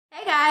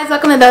Guys,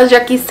 welcome to Those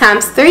Jerkies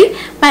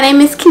 ×3. My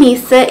name is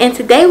Kenisa, and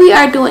today we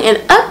are doing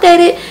an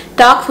updated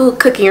dog food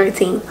cooking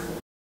routine.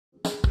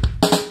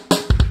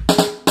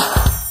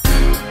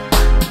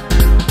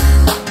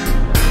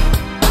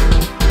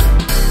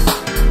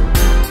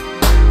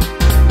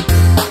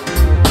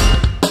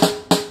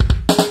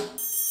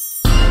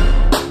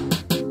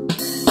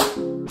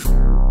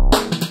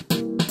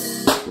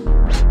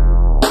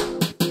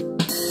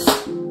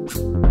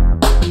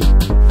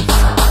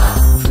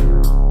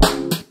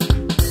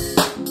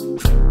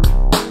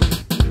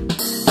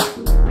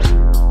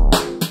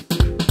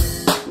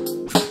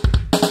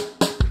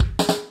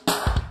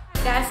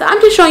 So I'm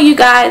just showing you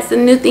guys the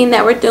new thing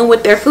that we're doing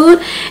with their food.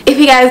 If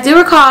you guys do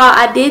recall,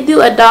 I did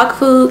do a dog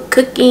food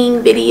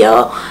cooking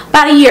video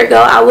about a year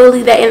ago. I will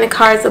leave that in the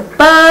cards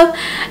above.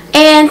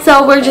 And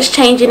so we're just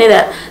changing it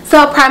up.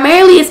 So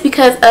primarily it's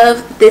because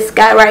of this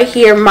guy right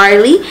here,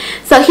 Marley.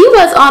 So he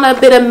was on a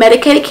bit of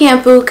medicated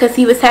canned food because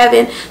he was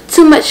having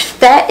too much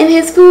fat in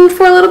his food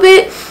for a little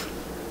bit.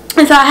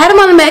 And so I had him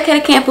on the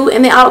medicated canned food,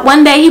 and then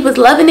one day he was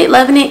loving it.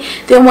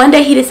 Then one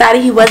day he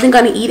decided he wasn't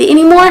going to eat it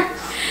anymore.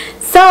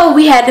 So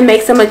we had to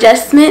make some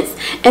adjustments,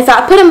 and so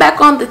I put him back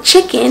on the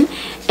chicken,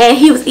 and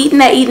he was eating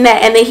that,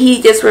 and then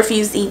he just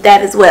refused to eat that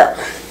as well.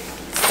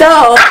 So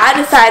I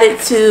decided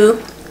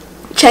to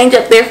change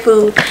up their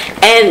food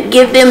and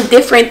give them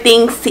different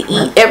things to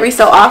eat every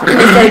so often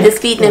instead of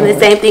just feeding them the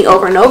same thing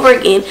over and over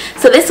again.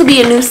 So this will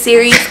be a new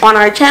series on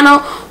our channel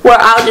where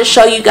I'll just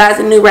show you guys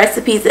the new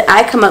recipes that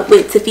I come up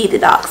with to feed the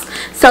dogs.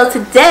 So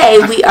today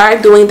we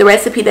are doing the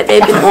recipe that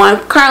they've been on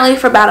currently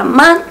for about a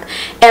month,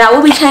 and I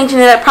will be changing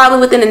it up probably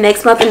within the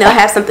next month, and they'll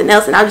have something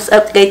else, and I'll just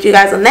update you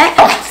guys on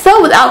that.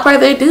 So without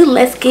further ado,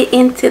 let's get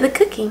into the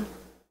cooking.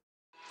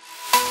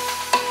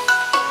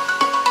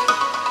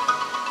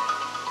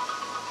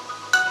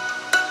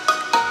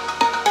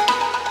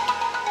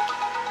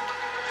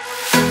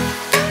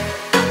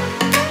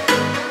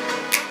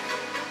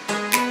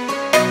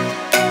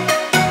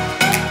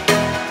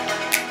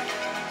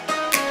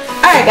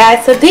 Alright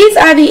guys, so these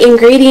are the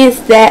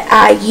ingredients that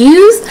I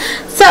used.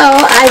 So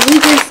I do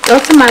just go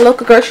to my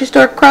local grocery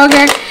store,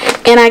 Kroger,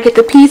 and I get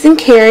the peas and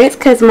carrots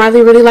because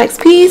Marley really likes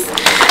peas.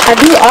 I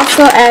do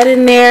also add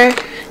in there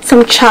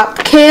some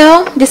chopped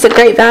kale, just a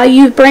Great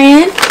Value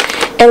brand.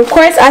 And of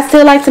course I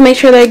still like to make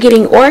sure they're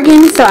getting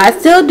organs, so I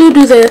still do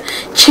the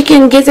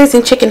chicken gizzards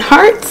and chicken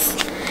hearts.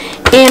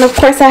 And of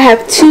course I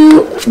have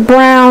 2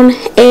 brown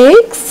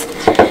eggs,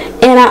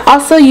 and I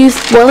also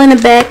use boil in a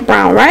bag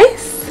brown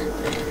rice.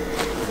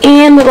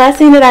 And the last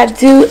thing that I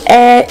do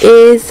add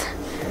is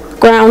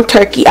ground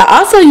turkey. I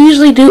also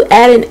usually do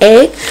add an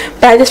egg,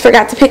 but I just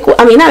forgot to pick one.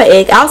 I mean, not an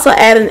egg. I also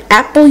add an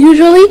apple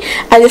usually.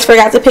 I just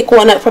forgot to pick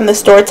one up from the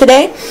store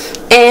today.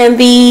 And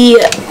the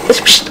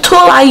tool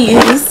I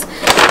use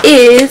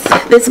is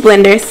this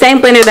blender. Same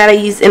blender that I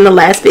used in the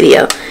last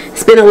video.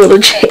 It's been a little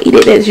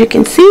jaded, as you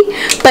can see,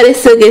 but it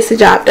still gets the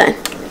job done.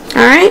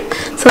 Alright,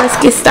 so let's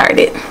get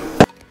started.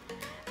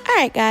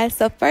 Alright guys,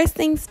 so first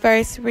things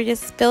first, we're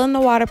just filling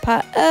the water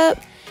pot up.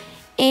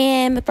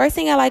 And the first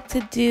thing I like to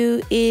do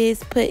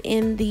is put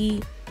in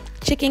the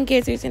chicken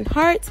gizzards and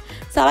hearts.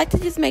 So I like to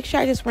just make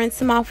sure I just rinse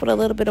them off with a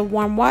little bit of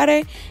warm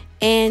water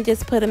and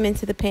just put them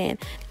into the pan.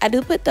 I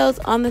do put those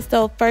on the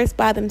stove first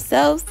by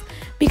themselves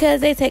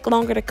because they take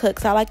longer to cook.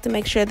 So I like to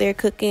make sure they're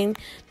cooking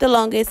the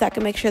longest. So I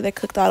can make sure they're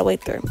cooked all the way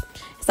through.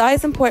 It's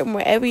always important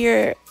wherever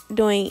you're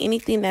doing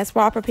anything that's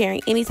raw,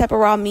 preparing any type of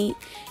raw meat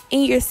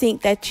in your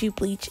sink, that you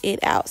bleach it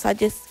out. So I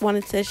just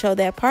wanted to show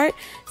that part.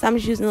 So I'm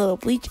just using a little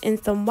bleach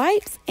and some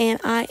wipes, and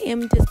I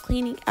am just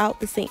cleaning out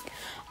the sink.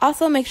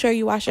 Also make sure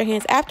you wash your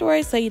hands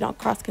afterwards so you don't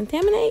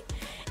cross-contaminate,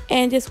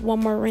 and just one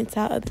more rinse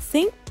out of the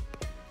sink.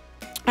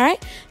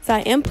 Alright, so I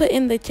am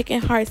putting the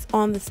chicken hearts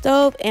on the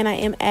stove, and I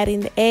am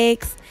adding the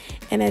eggs,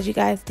 and as you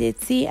guys did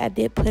see, I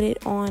did put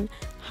it on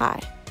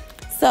high.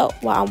 So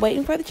while I'm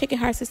waiting for the chicken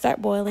hearts to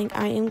start boiling,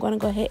 I am going to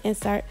go ahead and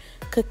start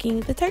cooking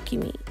the turkey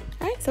meat.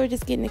 Alright, so we're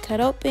just getting it cut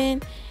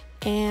open,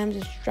 and I'm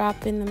just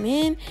dropping them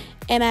in.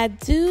 And I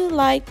do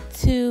like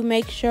to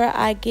make sure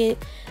I get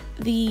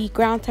the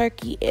ground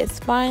turkey as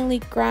finely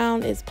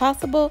ground as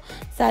possible.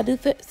 So I do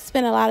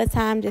spend a lot of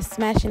time just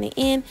smashing it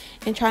in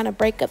and trying to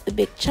break up the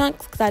big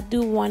chunks because I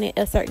do want it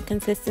a certain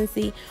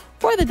consistency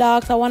for the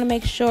dogs. So I want to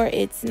make sure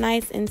it's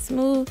nice and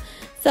smooth.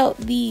 So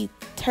the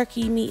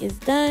turkey meat is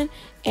done,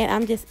 and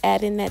I'm just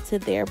adding that to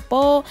their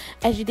bowl.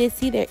 As you did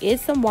see, there is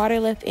some water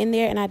left in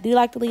there, and I do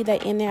like to leave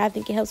that in there. I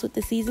think it helps with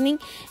the seasoning.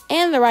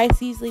 And the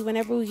rice, usually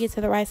whenever we get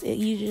to the rice, it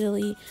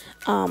usually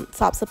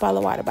sops up all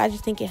the water, but I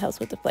just think it helps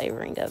with the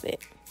flavoring of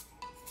it.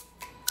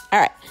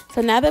 Alright,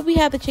 so now that we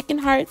have the chicken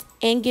hearts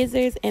and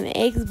gizzards and the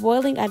eggs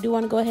boiling, I do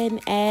want to go ahead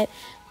and add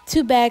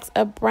 2 bags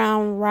of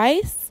brown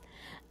rice.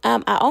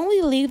 I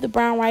only leave the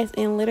brown rice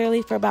in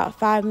literally for about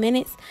 5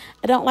 minutes.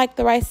 I don't like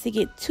the rice to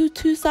get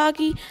too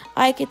soggy.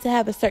 I like it to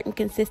have a certain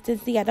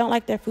consistency. I don't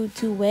like their food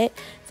too wet,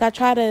 so I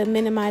try to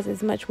minimize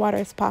as much water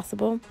as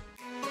possible.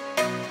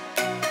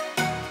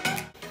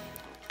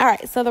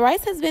 Alright, so the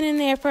rice has been in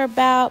there for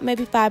about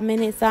maybe 5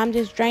 minutes, so I'm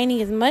just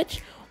draining as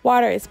much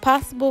water as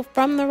possible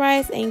from the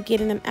rice and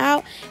getting them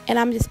out. And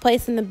I'm just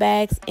placing the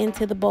bags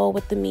into the bowl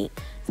with the meat.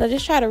 So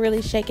just try to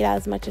really shake it out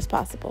as much as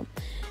possible.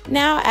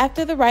 Now,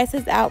 after the rice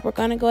is out, we're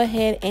going to go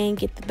ahead and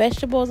get the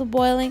vegetables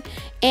boiling.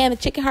 And the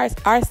chicken hearts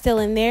are still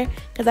in there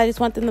because I just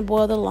want them to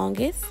boil the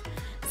longest.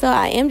 So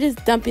I am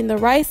just dumping the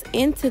rice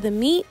into the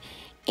meat.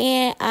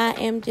 And I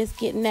am just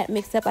getting that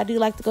mixed up. I do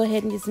like to go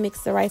ahead and just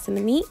mix the rice and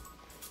the meat.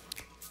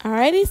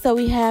 Alrighty, so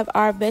we have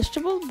our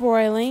vegetables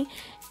boiling.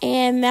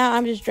 And now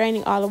I'm just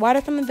draining all the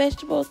water from the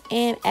vegetables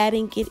and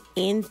adding it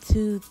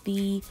into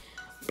the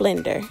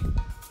blender.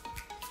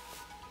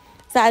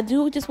 So I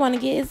do just want to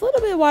get as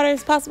little bit of water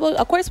as possible.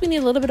 Of course, we need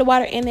a little bit of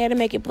water in there to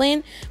make it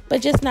blend,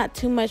 but just not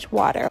too much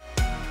water.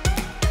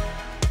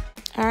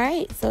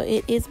 Alright, so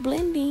it is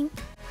blending.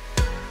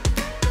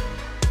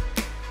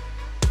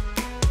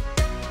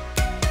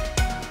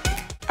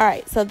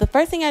 Alright, so the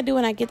first thing I do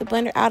when I get the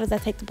blender out is I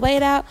take the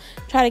blade out,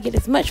 try to get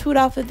as much food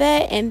off of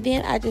that, and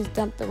then I just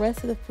dump the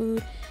rest of the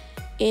food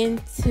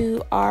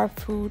into our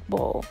food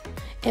bowl.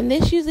 And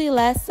this usually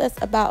lasts us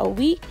about a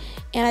week,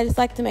 and I just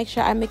like to make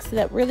sure I mix it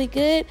up really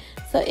good.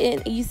 So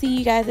you see,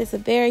 you guys, it's a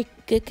very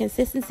good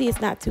consistency. It's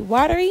not too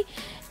watery.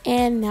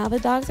 And now the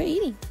dogs are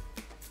eating.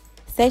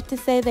 Safe to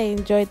say they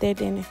enjoyed their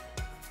dinner.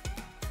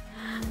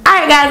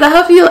 Alright guys, I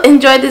hope you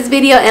enjoyed this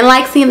video and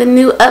like seeing the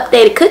new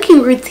updated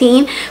cooking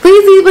routine.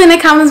 Please leave in the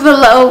comments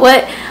below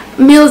what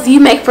meals you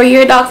make for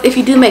your dogs, if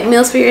you do make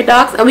meals for your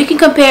dogs, and we can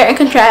compare and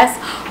contrast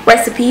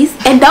recipes.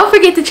 And don't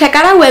forget to check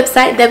out our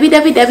website,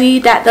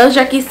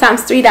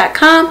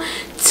 www.thosejerkies3.com,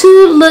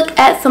 to look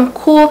at some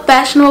cool,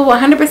 fashionable,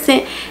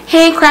 100%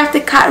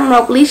 handcrafted cotton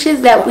rope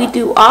leashes that we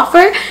do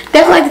offer.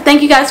 Definitely like to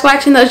thank you guys for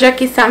watching Those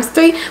Jerkies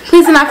x3.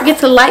 Please do not forget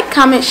to like,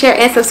 comment, share,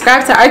 and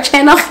subscribe to our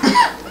channel.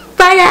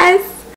 Bye guys.